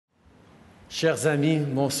Chers amis,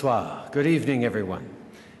 bonsoir. Good evening, everyone.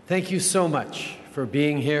 Thank you so much for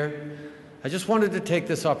being here. I just wanted to take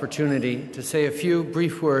this opportunity to say a few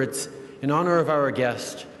brief words in honor of our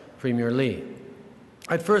guest, Premier Lee.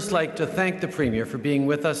 I'd first like to thank the Premier for being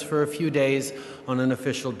with us for a few days on an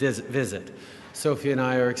official visit. Sophie and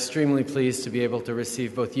I are extremely pleased to be able to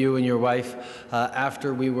receive both you and your wife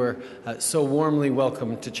after we were so warmly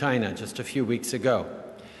welcomed to China just a few weeks ago.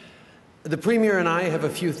 The Premier and I have a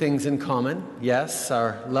few things in common. Yes,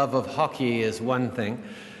 our love of hockey is one thing,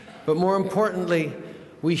 but more importantly,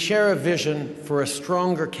 we share a vision for a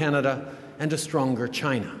stronger Canada and a stronger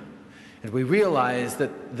China. And we realize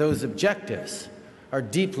that those objectives are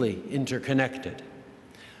deeply interconnected.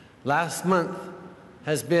 Last month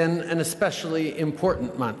has been an especially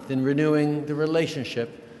important month in renewing the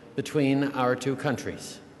relationship between our two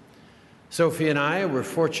countries. Sophie and I were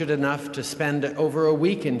fortunate enough to spend over a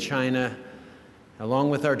week in China, along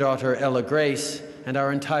with our daughter Ella Grace and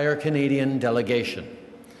our entire Canadian delegation.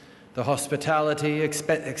 The hospitality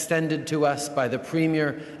extended to us by the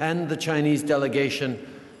Premier and the Chinese delegation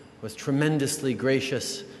was tremendously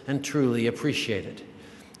gracious and truly appreciated.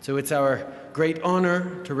 So it's our great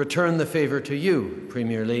honor to return the favor to you,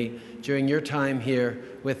 Premier Lee, during your time here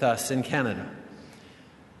with us in Canada.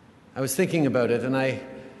 I was thinking about it, and I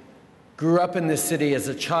grew up in this city as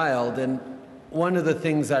a child, and one of the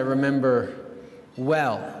things I remember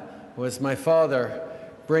well was my father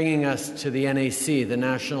bringing us to the NAC, the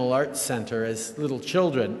National Arts Centre, as little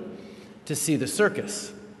children to see the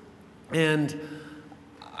circus. And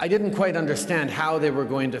I didn't quite understand how they were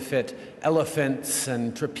going to fit elephants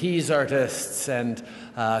and trapeze artists and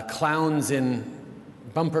clowns in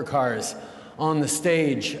bumper cars on the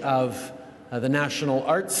stage of the National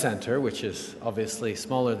Arts Centre, which is obviously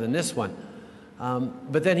smaller than this one.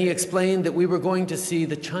 But then he explained that we were going to see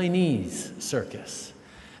the Chinese circus.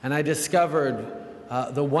 And I discovered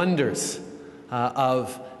the wonders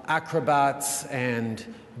of acrobats and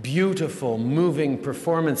beautiful, moving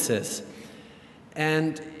performances.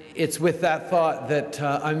 And it's with that thought that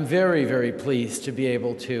I'm very, very pleased to be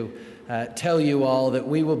able to tell you all that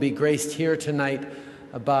we will be graced here tonight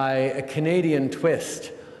by a Canadian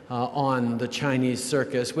twist on the Chinese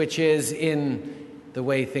circus, which is, in the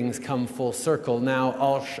way things come full circle, now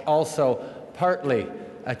also partly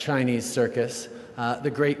a Chinese circus,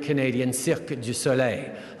 the great Canadian Cirque du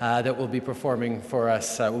Soleil, that will be performing for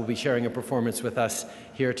us, will be sharing a performance with us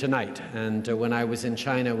here tonight. And when I was in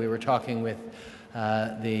China, we were talking with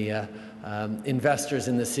the investors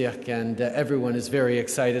in the Cirque, and everyone is very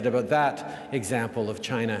excited about that example of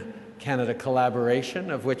China-Canada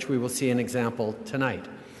collaboration, of which we will see an example tonight.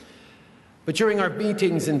 But during our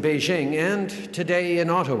meetings in Beijing and today in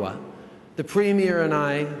Ottawa, the Premier and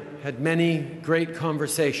I had many great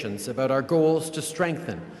conversations about our goals to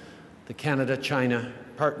strengthen the Canada-China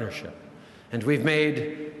partnership. And we've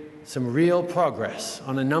made some real progress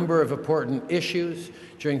on a number of important issues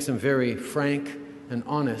during some very frank and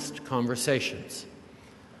honest conversations.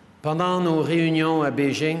 Pendant nos réunions à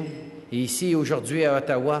Beijing et ici aujourd'hui à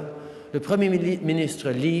Ottawa, le Premier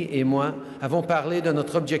ministre Lee et moi avons parlé de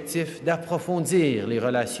notre objectif d'approfondir les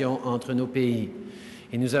relations entre nos pays.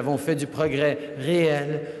 Et nous avons fait du progrès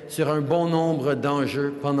réel sur un bon nombre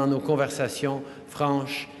d'enjeux pendant nos conversations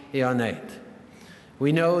franches et honnêtes.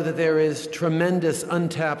 We know that there is tremendous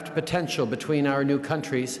untapped potential between our new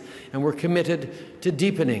countries, and we're committed to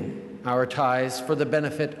deepening our ties for the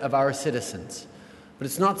benefit of our citizens. But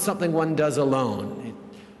it's not something one does alone.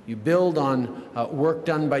 You build on work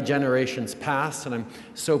done by generations past, and I'm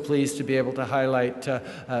so pleased to be able to highlight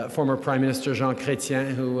former Prime Minister Jean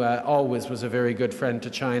Chrétien, who always was a very good friend to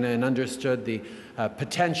China and understood the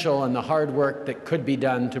potential and the hard work that could be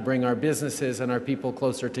done to bring our businesses and our people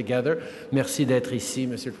closer together. Merci d'être ici,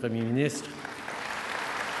 Monsieur le Premier ministre.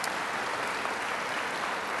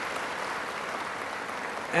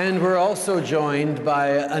 And we're also joined by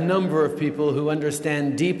a number of people who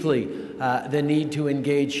understand deeply the need to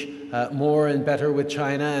engage more and better with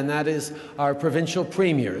China, and that is our provincial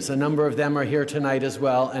premiers. A number of them are here tonight as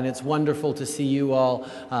well, and it's wonderful to see you all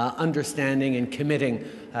understanding and committing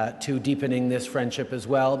to deepening this friendship as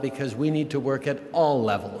well, because we need to work at all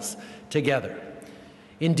levels together.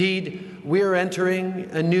 Indeed, we're entering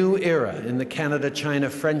a new era in the Canada-China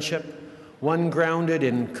friendship, one grounded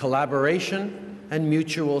in collaboration and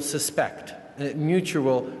mutual respect.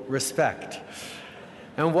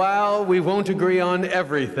 And while we won't agree on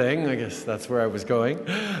everything, I guess that's where I was going,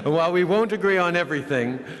 and while we won't agree on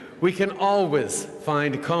everything, we can always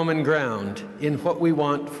find common ground in what we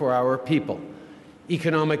want for our people: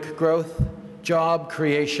 economic growth, job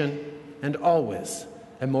creation, and always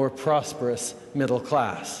a more prosperous middle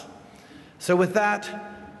class. So with that,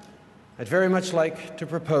 I'd very much like to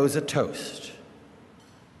propose a toast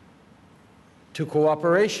to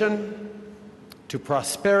cooperation, to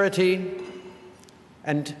prosperity,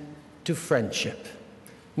 and to friendship.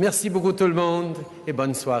 Merci beaucoup tout le monde et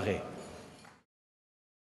bonne soirée.